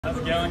How's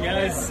it going,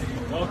 guys?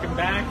 Welcome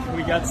back.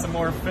 We got some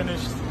more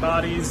finished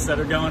bodies that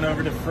are going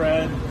over to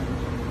Fred.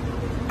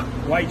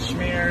 White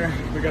schmear.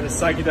 We got a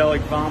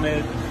Psychedelic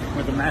Vomit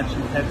with a matching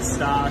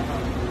headstock.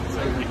 It's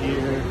over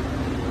here.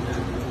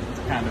 It's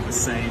kind of the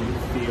same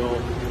feel,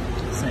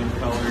 same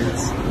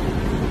colors.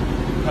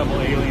 A couple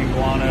alien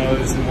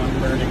guanos and one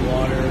burning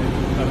water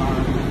put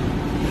on.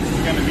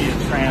 It's going to be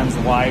a trans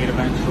white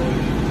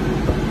eventually.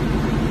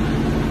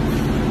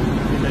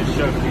 They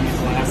showed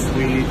these last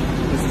week.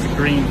 This is a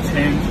green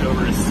tint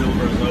over a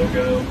silver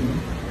logo.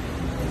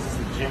 This is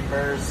the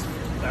Jimbers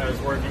that I was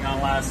working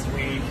on last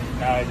week.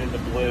 Now I did the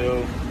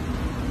blue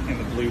and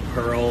the blue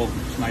pearl,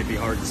 which might be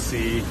hard to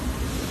see.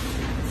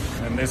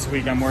 And this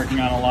week I'm working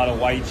on a lot of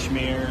white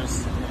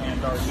schmears,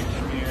 Antarctic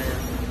schmears.